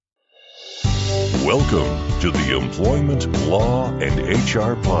Welcome to the Employment Law and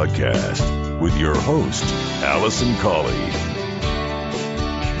HR Podcast with your host, Allison Colley.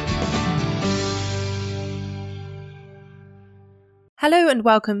 Hello and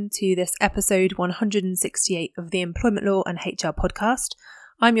welcome to this episode 168 of the Employment Law and HR Podcast.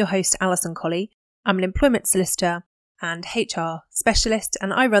 I'm your host, Allison Colley. I'm an employment solicitor and HR specialist,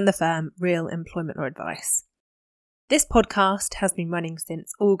 and I run the firm Real Employment Law Advice. This podcast has been running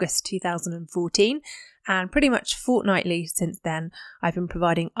since August 2014, and pretty much fortnightly since then, I've been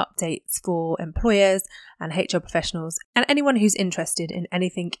providing updates for employers and HR professionals and anyone who's interested in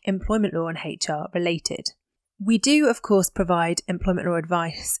anything employment law and HR related. We do, of course, provide employment law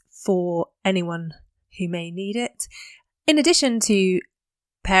advice for anyone who may need it. In addition to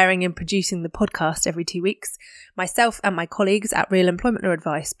preparing and producing the podcast every 2 weeks, myself and my colleagues at Real Employment Law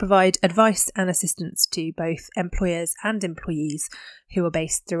Advice provide advice and assistance to both employers and employees who are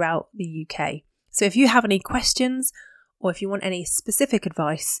based throughout the UK. So if you have any questions or if you want any specific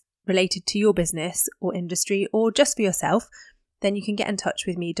advice related to your business or industry or just for yourself, then you can get in touch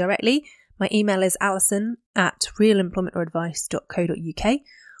with me directly. My email is allison@realemploymentlawsadvice.co.uk,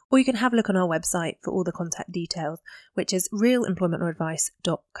 or you can have a look on our website for all the contact details, which is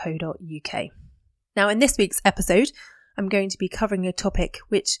realemploymentlawsadvice.co.uk. Now, in this week's episode, I'm going to be covering a topic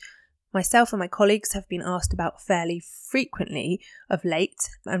which myself and my colleagues have been asked about fairly frequently of late,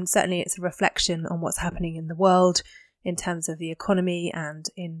 and certainly it's a reflection on what's happening in the world in terms of the economy and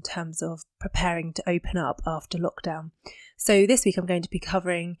in terms of preparing to open up after lockdown. So this week I'm going to be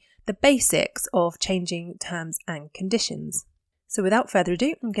covering the basics of changing terms and conditions. So without further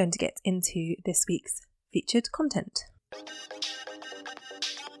ado, I'm going to get into this week's featured content.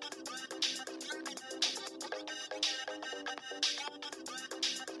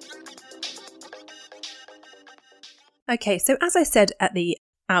 Okay, so as I said at the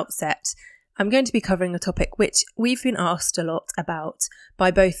outset, I'm going to be covering a topic which we've been asked a lot about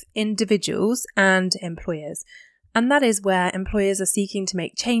by both individuals and employers. And that is where employers are seeking to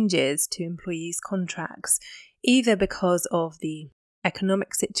make changes to employees' contracts, either because of the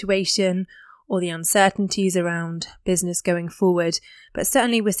economic situation or the uncertainties around business going forward. But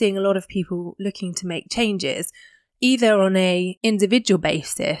certainly we're seeing a lot of people looking to make changes, either on an individual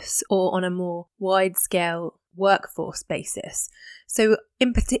basis or on a more wide-scale workforce basis. So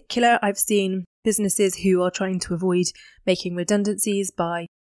in particular, I've seen businesses who are trying to avoid making redundancies by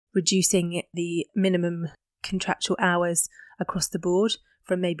reducing the minimum contractual hours across the board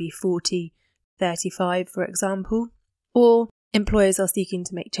from maybe 40, 35, for example, or employers are seeking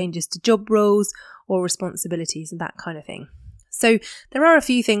to make changes to job roles or responsibilities and that kind of thing. So there are a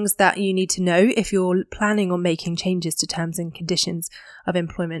few things that you need to know if you're planning on making changes to terms and conditions of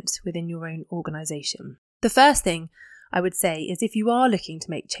employment within your own organisation. The first thing I would say is if you are looking to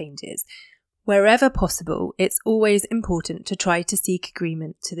make changes, wherever possible, it's always important to try to seek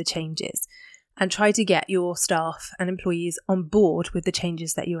agreement to the changes and try to get your staff and employees on board with the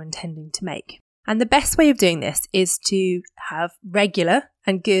changes that you're intending to make. And the best way of doing this is to have regular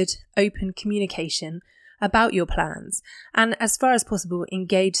and good open communication about your plans, and as far as possible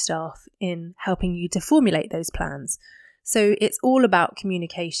engage staff in helping you to formulate those plans. So it's all about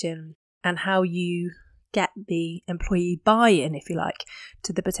communication and how you get the employee buy-in, if you like,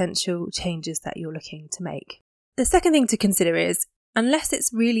 to the potential changes that you're looking to make. The second thing to consider is, unless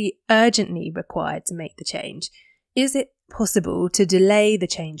it's really urgently required to make the change, is it possible to delay the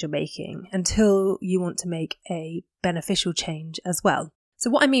change you're making until you want to make a beneficial change as well? So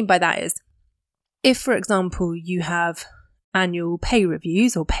what I mean by that is, if, for example, you have annual pay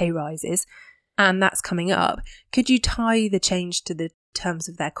reviews or pay rises, and that's coming up, could you tie the change to the terms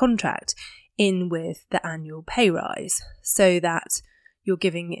of their contract in with the annual pay rise so that you're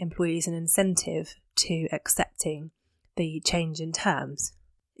giving employees an incentive to accepting the change in terms?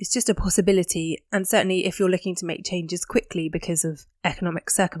 It's just a possibility, and certainly if you're looking to make changes quickly because of economic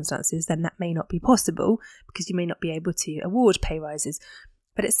circumstances, then that may not be possible because you may not be able to award pay rises.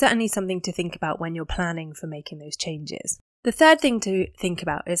 But it's certainly something to think about when you're planning for making those changes. The third thing to think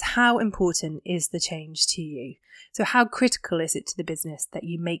about is how important is the change to you? So how critical is it to the business that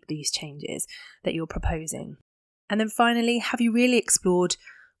you make these changes that you're proposing? And then finally, have you really explored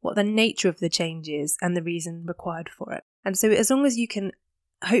what the nature of the change is and the reason required for it? And so as long as you can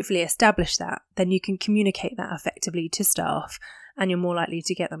hopefully establish that, then you can communicate that effectively to staff and you're more likely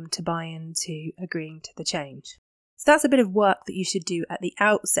to get them to buy into agreeing to the change. So that's a bit of work that you should do at the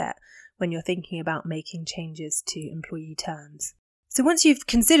outset when you're thinking about making changes to employee terms. So once you've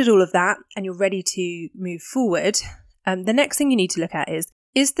considered all of that and you're ready to move forward, the next thing you need to look at is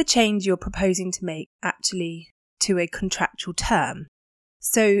the change you're proposing to make actually to a contractual term?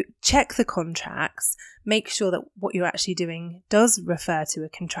 So check the contracts, make sure that what you're actually doing does refer to a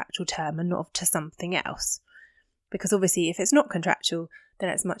contractual term and not to something else. Because obviously if it's not contractual, then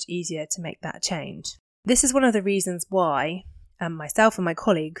it's much easier to make that change. This is one of the reasons why myself and my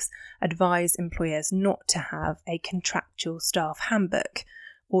colleagues advise employers not to have a contractual staff handbook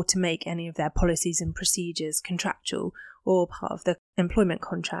or to make any of their policies and procedures contractual or part of the employment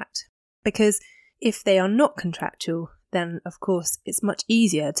contract. Because if they are not contractual, then of course it's much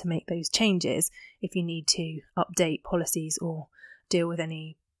easier to make those changes if you need to update policies or deal with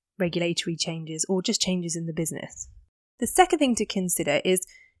any regulatory changes or just changes in the business. The second thing to consider is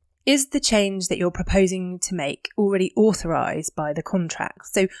the change that you're proposing to make already authorised by the contract?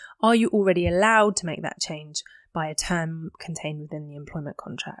 So are you already allowed to make that change by a term contained within the employment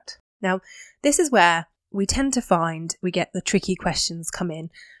contract? Now, this is where we tend to find we get the tricky questions come in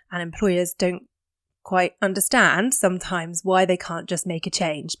and employers don't quite understand sometimes why they can't just make a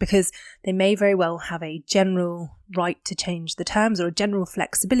change, because they may very well have a general right to change the terms or a general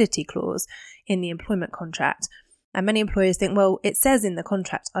flexibility clause in the employment contract. And many employers think, well, it says in the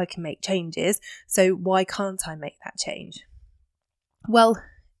contract I can make changes, so why can't I make that change? Well,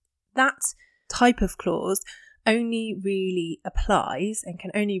 that type of clause only really applies and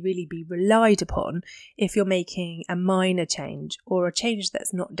can only really be relied upon if you're making a minor change or a change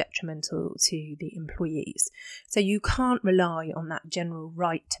that's not detrimental to the employees. So you can't rely on that general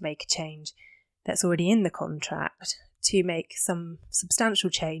right to make a change that's already in the contract to make some substantial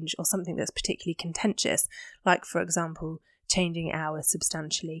change or something that's particularly contentious, like, for example, changing hours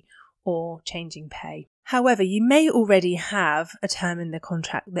substantially or changing pay. However, you may already have a term in the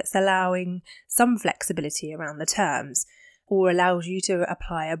contract that's allowing some flexibility around the terms or allows you to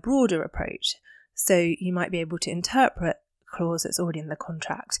apply a broader approach. So you might be able to interpret a clause that's already in the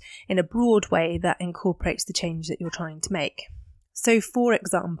contract in a broad way that incorporates the change that you're trying to make. So, for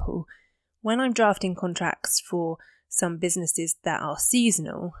example, when I'm drafting contracts for some businesses that are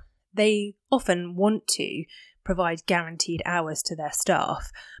seasonal, they often want to provide guaranteed hours to their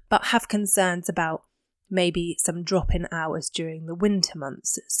staff, but have concerns about maybe some drop in hours during the winter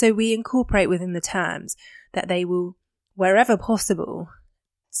months. So we incorporate within the terms that they will, wherever possible,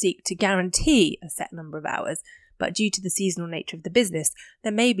 seek to guarantee a set number of hours, but due to the seasonal nature of the business,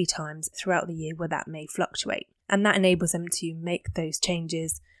 there may be times throughout the year where that may fluctuate, and that enables them to make those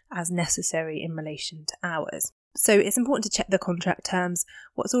changes as necessary in relation to hours. So it's important to check the contract terms,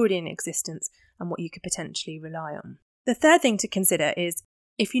 what's already in existence, and what you could potentially rely on. The third thing to consider is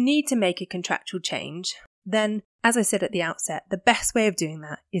if you need to make a contractual change, then, as I said at the outset, the best way of doing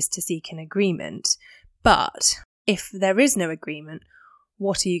that is to seek an agreement. But if there is no agreement,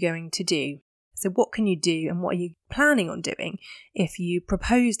 what are you going to do? So what can you do and what are you planning on doing if you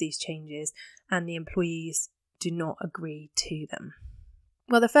propose these changes and the employees do not agree to them?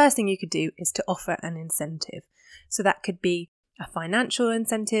 Well, the first thing you could do is to offer an incentive. So that could be a financial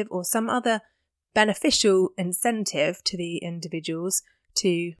incentive or some other beneficial incentive to the individuals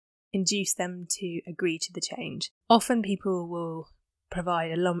to induce them to agree to the change. Often people will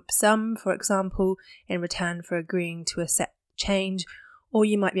provide a lump sum, for example, in return for agreeing to a set change, or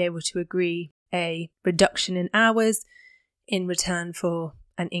you might be able to agree a reduction in hours in return for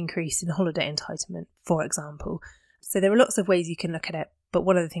an increase in holiday entitlement, for example. So there are lots of ways you can look at it, but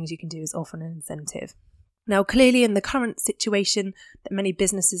one of the things you can do is offer an incentive. Now, clearly in the current situation that many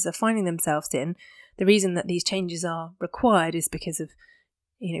businesses are finding themselves in, the reason that these changes are required is because of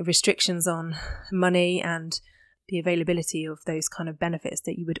restrictions on money and the availability of those kind of benefits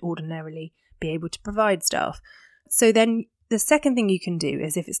that you would ordinarily be able to provide staff. So then the second thing you can do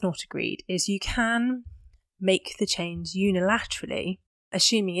is, if it's not agreed, is you can make the change unilaterally,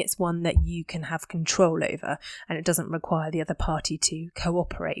 assuming it's one that you can have control over and it doesn't require the other party to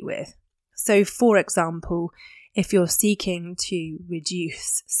cooperate with. So, for example, if you're seeking to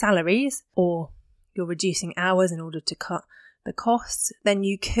reduce salaries or you're reducing hours in order to cut the costs, then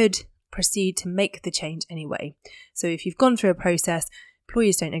you could proceed to make the change anyway. So if you've gone through a process,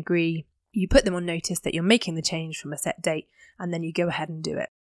 employees don't agree, you put them on notice that you're making the change from a set date, and then you go ahead and do it.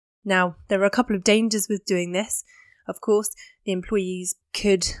 Now, there are a couple of dangers with doing this. Of course, the employees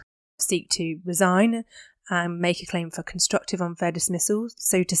could seek to resign and make a claim for constructive unfair dismissal,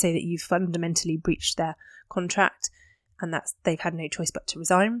 so to say that you've fundamentally breached their contract and that they've had no choice but to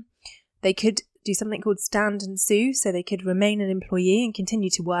resign. They could do something called stand and sue, so they could remain an employee and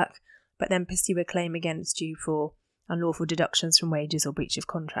continue to work, but then pursue a claim against you for unlawful deductions from wages or breach of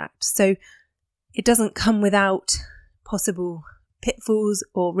contract. So it doesn't come without possible pitfalls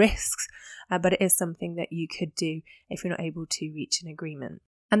or risks, but it is something that you could do if you're not able to reach an agreement.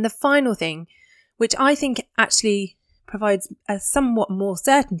 And the final thing, which I think actually provides a somewhat more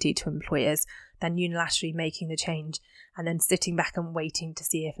certainty to employers than unilaterally making the change and then sitting back and waiting to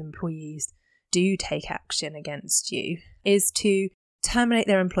see if employees do take action against you, is to terminate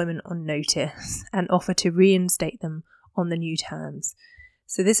their employment on notice and offer to reinstate them on the new terms.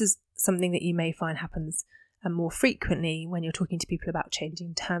 So this is something that you may find happens more frequently when you're talking to people about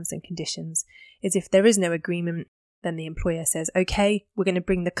changing terms and conditions, is if there is no agreement, then the employer says, okay, we're going to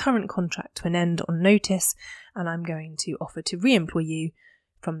bring the current contract to an end on notice, and I'm going to offer to re-employ you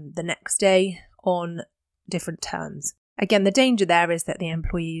from the next day on different terms. Again, the danger there is that the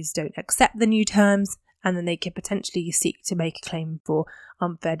employees don't accept the new terms, and then they could potentially seek to make a claim for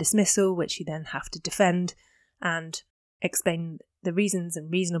unfair dismissal, which you then have to defend and explain the reasons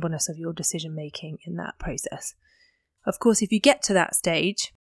and reasonableness of your decision making in that process. Of course, if you get to that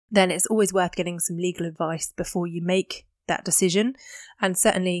stage, then it's always worth getting some legal advice before you make that decision. And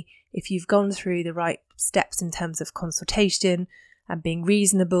certainly if you've gone through the right steps in terms of consultation and being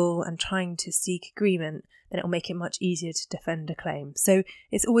reasonable and trying to seek agreement, then it will make it much easier to defend a claim. So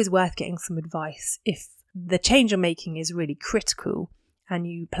it's always worth getting some advice if the change you're making is really critical and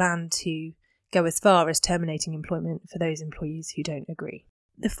you plan to go as far as terminating employment for those employees who don't agree.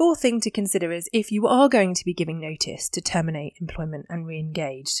 The fourth thing to consider is if you are going to be giving notice to terminate employment and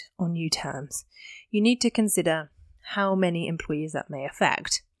re-engage on new terms, you need to consider how many employees that may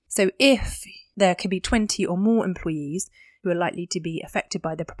affect. So if there could be 20 or more employees who are likely to be affected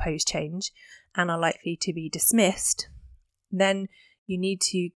by the proposed change and are likely to be dismissed, then you need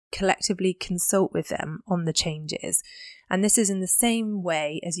to collectively consult with them on the changes. And this is in the same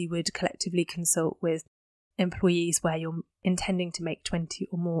way as you would collectively consult with employees where you're intending to make 20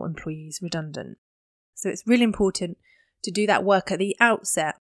 or more employees redundant. So it's really important to do that work at the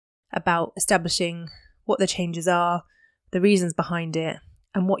outset about establishing what the changes are, the reasons behind it,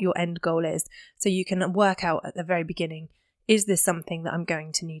 and what your end goal is. So you can work out at the very beginning, is this something that I'm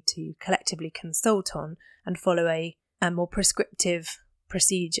going to need to collectively consult on and follow a more prescriptive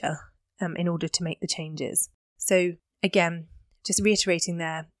procedure in order to make the changes. So again, just reiterating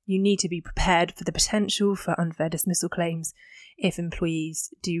there, you need to be prepared for the potential for unfair dismissal claims if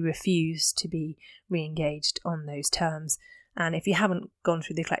employees do refuse to be re-engaged on those terms. And if you haven't gone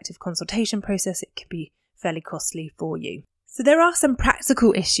through the collective consultation process, it can be fairly costly for you. So there are some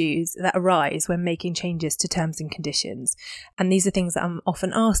practical issues that arise when making changes to terms and conditions. And these are things that I'm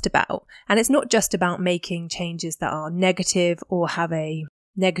often asked about. And it's not just about making changes that are negative or have a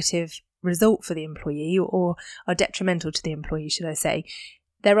negative result for the employee or are detrimental to the employee, should I say.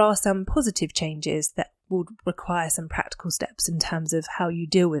 There are some positive changes that would require some practical steps in terms of how you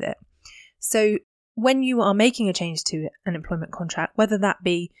deal with it. So when you are making a change to an employment contract, whether that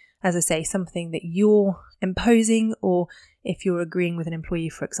be, as I say, something that you're imposing, or if you're agreeing with an employee,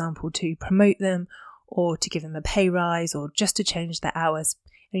 for example, to promote them or to give them a pay rise or just to change their hours,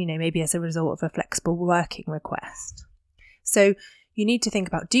 maybe as a result of a flexible working request. So you need to think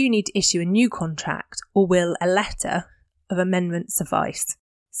about, do you need to issue a new contract or will a letter of amendment suffice?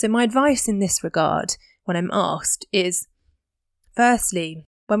 So my advice in this regard, when I'm asked, is firstly,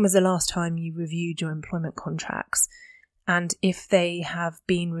 when was the last time you reviewed your employment contracts? And if they have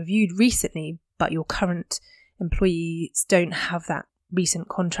been reviewed recently, but your current employees don't have that recent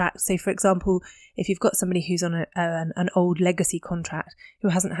contract. So for example, if you've got somebody who's on an old legacy contract who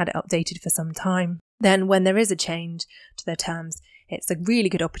hasn't had it updated for some time, then when there is a change to their terms, it's a really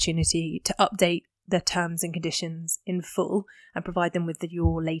good opportunity to update the terms and conditions in full and provide them with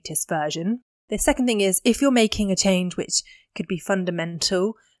your latest version. The second thing is, if you're making a change which could be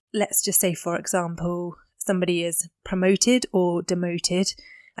fundamental, let's just say, for example, somebody is promoted or demoted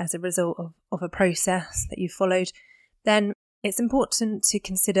as a result of a process that you followed, then it's important to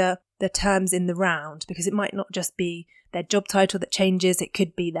consider the terms in the round, because it might not just be their job title that changes, it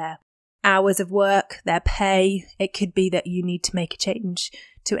could be their hours of work, their pay, it could be that you need to make a change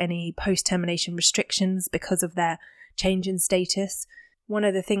to any post-termination restrictions because of their change in status. One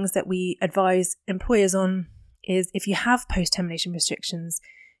of the things that we advise employers on is if you have post-termination restrictions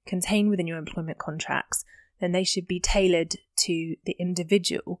contained within your employment contracts, then they should be tailored to the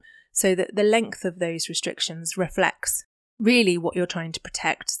individual so that the length of those restrictions reflects really what you're trying to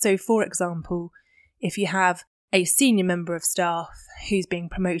protect. So for example, if you have a senior member of staff who's being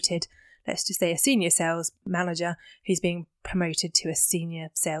promoted, let's just say a senior sales manager who's being promoted to a senior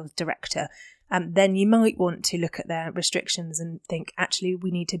sales director, then you might want to look at their restrictions and think, actually,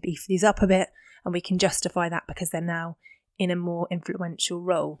 we need to beef these up a bit, and we can justify that because they're now in a more influential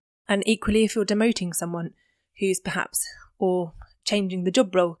role. And equally, if you're demoting someone who's perhaps, or changing the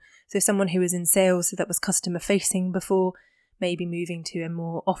job role, so someone who was in sales that was customer facing before, maybe moving to a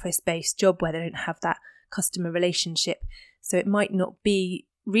more office-based job where they don't have that customer relationship. So it might not be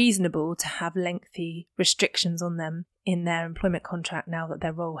reasonable to have lengthy restrictions on them in their employment contract now that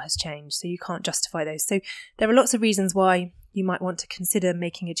their role has changed. So you can't justify those. So there are lots of reasons why you might want to consider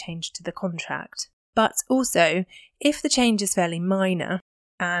making a change to the contract. But also, if the change is fairly minor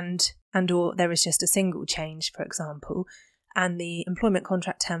and or there is just a single change, for example, and the employment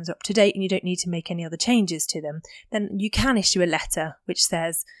contract terms are up to date and you don't need to make any other changes to them, then you can issue a letter which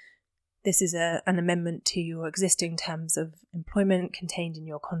says this is an amendment to your existing terms of employment contained in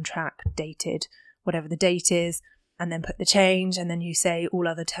your contract, dated whatever the date is, and then put the change, and then you say all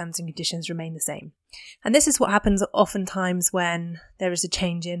other terms and conditions remain the same. And this is what happens oftentimes when there is a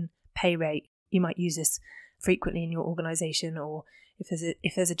change in pay rate. You might use this frequently in your organisation, or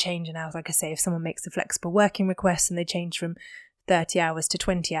if there's a change in hours, like I say, if someone makes a flexible working request and they change from 30 hours to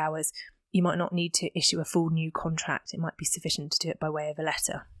 20 hours, you might not need to issue a full new contract. It might be sufficient to do it by way of a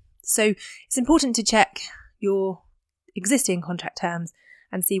letter. So it's important to check your existing contract terms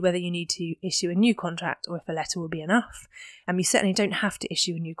and see whether you need to issue a new contract or if a letter will be enough. And you certainly don't have to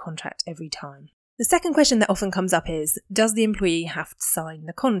issue a new contract every time. The second question that often comes up is, does the employee have to sign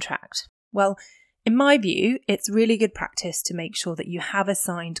the contract? Well, in my view, it's really good practice to make sure that you have a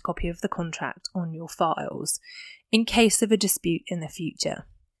signed copy of the contract on your files in case of a dispute in the future.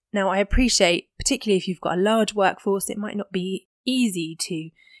 Now, I appreciate, particularly if you've got a large workforce, it might not be easy to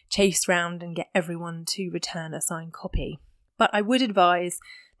chase round and get everyone to return a signed copy. But I would advise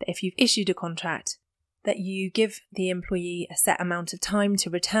that if you've issued a contract, that you give the employee a set amount of time to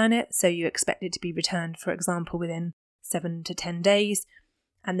return it. So you expect it to be returned, for example, within 7 to 10 days.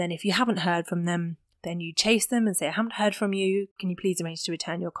 And then if you haven't heard from them, then you chase them and say, I haven't heard from you. Can you please arrange to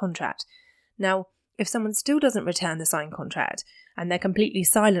return your contract? Now, if someone still doesn't return the signed contract and they're completely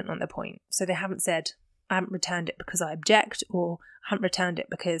silent on the point, so they haven't said, I haven't returned it because I object, or I haven't returned it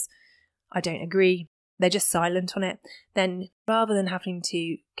because I don't agree, they're just silent on it, then rather than having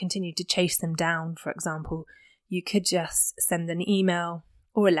to continue to chase them down, for example, you could just send an email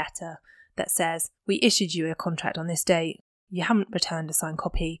or a letter that says, we issued you a contract on this date, you haven't returned a signed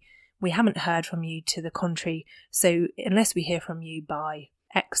copy, we haven't heard from you to the contrary, so unless we hear from you by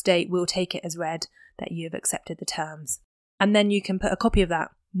X date, we'll take it as read that you have accepted the terms. And then you can put a copy of that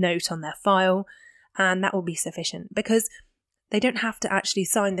note on their file, and that will be sufficient because they don't have to actually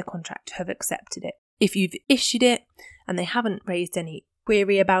sign the contract to have accepted it. If you've issued it and they haven't raised any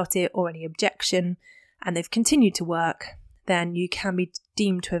query about it or any objection and they've continued to work, then you can be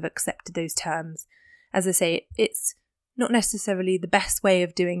deemed to have accepted those terms. As I say, it's not necessarily the best way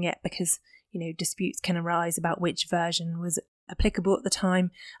of doing it because, disputes can arise about which version was applicable at the time,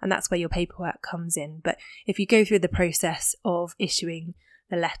 and that's where your paperwork comes in. But if you go through the process of issuing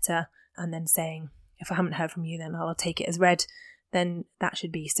the letter and then saying, if I haven't heard from you, then I'll take it as read, then that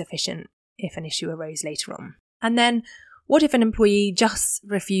should be sufficient if an issue arose later on. And then, what if an employee just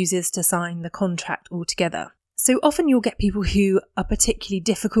refuses to sign the contract altogether? So often you'll get people who are particularly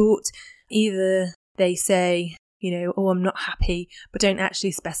difficult. Either they say, oh, I'm not happy, but don't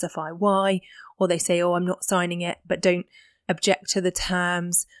actually specify why, or they say, oh, I'm not signing it, but don't object to the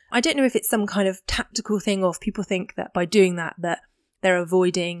terms. I don't know if it's some kind of tactical thing, or if people think that by doing that they're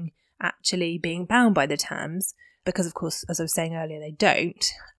avoiding actually being bound by the terms, because of course, as I was saying earlier, they don't.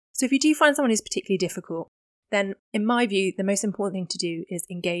 So if you do find someone who's particularly difficult, then in my view, the most important thing to do is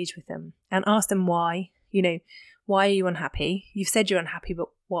engage with them and ask them why. Why are you unhappy? You've said you're unhappy, but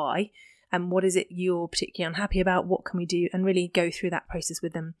why? And what is it you're particularly unhappy about? What can we do? And really go through that process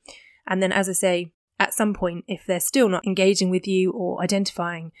with them. And then, as I say, at some point, if they're still not engaging with you or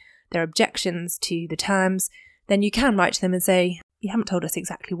identifying their objections to the terms, then you can write to them and say, you haven't told us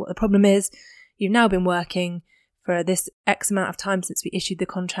exactly what the problem is. You've now been working for this X amount of time since we issued the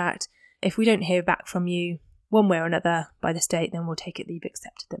contract. If we don't hear back from you one way or another by this date, then we'll take it that you've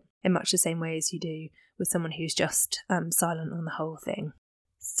accepted them, in much the same way as you do with someone who's just silent on the whole thing.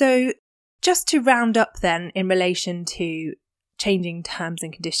 So just to round up then in relation to changing terms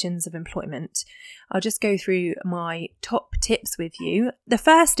and conditions of employment, I'll just go through my top tips with you. The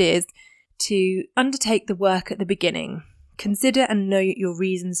first is to undertake the work at the beginning. Consider and note your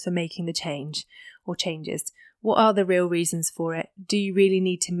reasons for making the change or changes. What are the real reasons for it? Do you really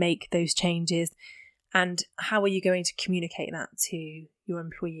need to make those changes? And how are you going to communicate that to your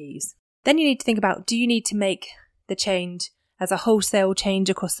employees? Then you need to think about, do you need to make the change as a wholesale change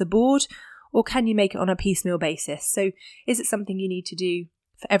across the board, or can you make it on a piecemeal basis? So is it something you need to do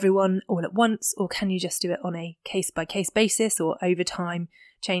for everyone all at once, or can you just do it on a case-by-case basis, or over time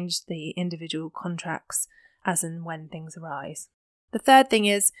change the individual contracts as and when things arise? The third thing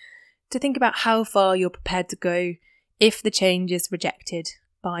is to think about how far you're prepared to go if the change is rejected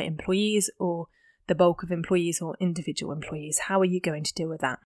by employees or the bulk of employees or individual employees? How are you going to deal with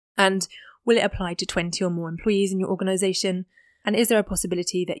that? And will it apply to 20 or more employees in your organisation? And is there a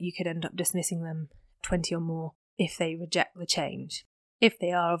possibility that you could end up dismissing them, 20 or more, if they reject the change? If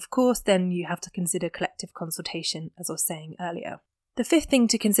they are, of course, then you have to consider collective consultation, as I was saying earlier. The fifth thing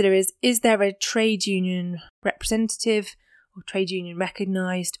to consider is there a trade union representative or trade union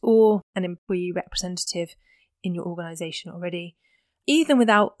recognised or an employee representative in your organisation already? Even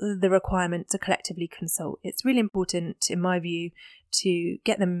without the requirement to collectively consult, it's really important, in my view, to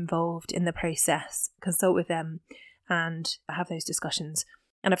get them involved in the process, consult with them and have those discussions.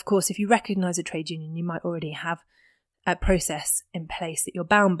 And of course, if you recognise a trade union, you might already have a process in place that you're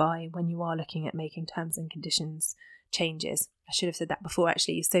bound by when you are looking at making terms and conditions changes. I should have said that before,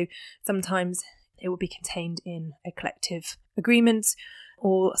 actually. So sometimes it will be contained in a collective agreement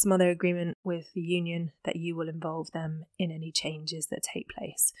or some other agreement with the union that you will involve them in any changes that take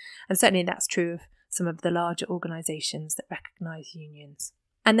place. And certainly that's true of some of the larger organisations that recognise unions.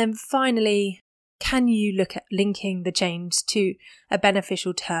 And then finally, can you look at linking the change to a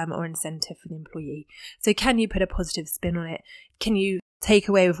beneficial term or incentive for the employee? So can you put a positive spin on it? Can you take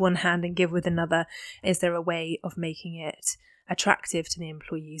away with one hand and give with another? Is there a way of making it attractive to the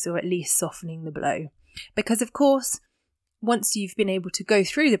employees, or at least softening the blow? Because of course, once you've been able to go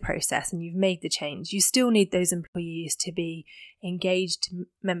through the process and you've made the change, you still need those employees to be engaged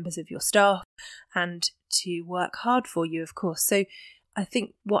members of your staff and to work hard for you, of course. So I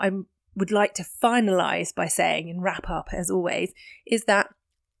think what I would like to finalise by saying, and wrap up as always, is that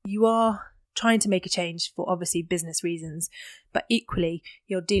you are trying to make a change for obviously business reasons, but equally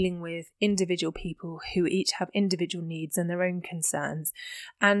you're dealing with individual people who each have individual needs and their own concerns.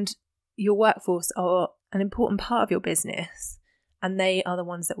 And your workforce are an important part of your business, and they are the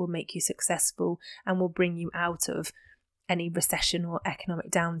ones that will make you successful and will bring you out of any recession or economic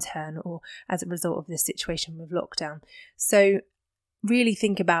downturn or as a result of this situation with lockdown. So really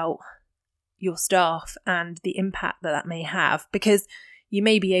think about your staff and the impact that may have, because you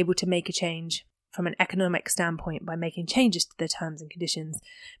may be able to make a change from an economic standpoint by making changes to the terms and conditions.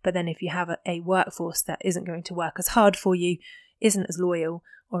 But then if you have a workforce that isn't going to work as hard for you, isn't as loyal,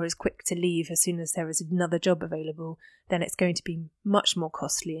 or as quick to leave as soon as there is another job available, then it's going to be much more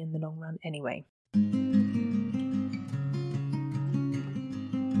costly in the long run anyway.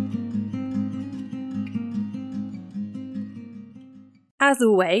 As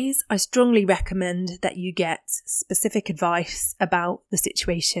always, I strongly recommend that you get specific advice about the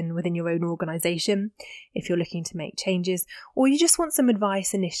situation within your own organisation if you're looking to make changes, or you just want some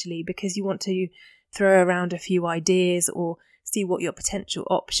advice initially because you want to throw around a few ideas or see what your potential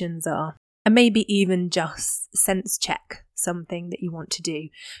options are, and maybe even just sense check something that you want to do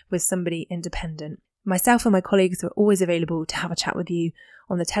with somebody independent. Myself and my colleagues are always available to have a chat with you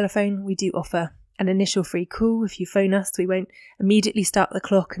on the telephone. We do offer an initial free call. If you phone us, we won't immediately start the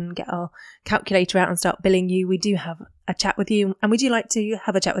clock and get our calculator out and start billing you. We do have a chat with you, and we do like to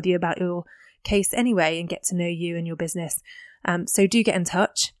have a chat with you about your case anyway and get to know you and your business. So do get in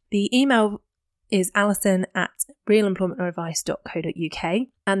touch. The email is alison@realemploymentadvice.co.uk,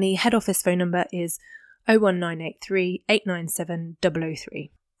 and the head office phone number is 01983 897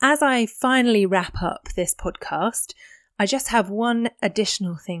 003. As I finally wrap up this podcast, I just have one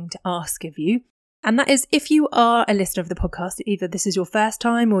additional thing to ask of you, and that is, if you are a listener of the podcast, either this is your first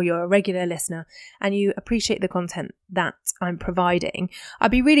time or you're a regular listener and you appreciate the content that I'm providing,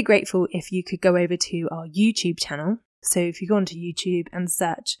 I'd be really grateful if you could go over to our YouTube channel. So if you go onto YouTube and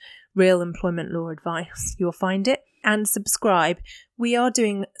search Real Employment Law Advice, you'll find it, and subscribe. We are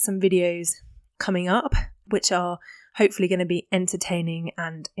doing some videos coming up which are hopefully going to be entertaining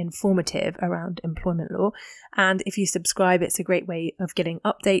and informative around employment law. And if you subscribe, it's a great way of getting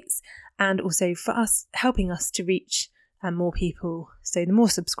updates and also for us, helping us to reach more people. So the more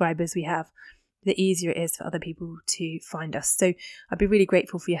subscribers we have, the easier it is for other people to find us. So I'd be really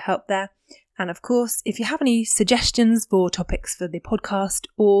grateful for your help there. And of course, if you have any suggestions for topics for the podcast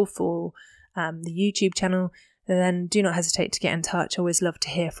or for the YouTube channel, then do not hesitate to get in touch. I always love to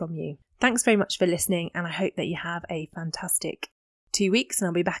hear from you. Thanks very much for listening, and I hope that you have a fantastic 2 weeks, and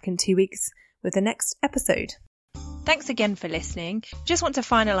I'll be back in 2 weeks with the next episode. Thanks again for listening. Just want to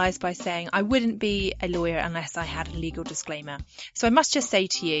finalise by saying I wouldn't be a lawyer unless I had a legal disclaimer. So I must just say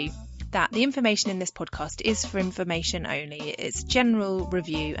to you that the information in this podcast is for information only. It's general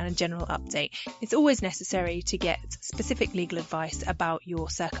review and a general update. It's always necessary to get specific legal advice about your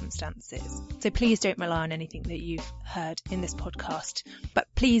circumstances. So please don't rely on anything that you've heard in this podcast. But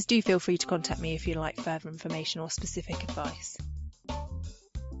please do feel free to contact me if you'd like further information or specific advice.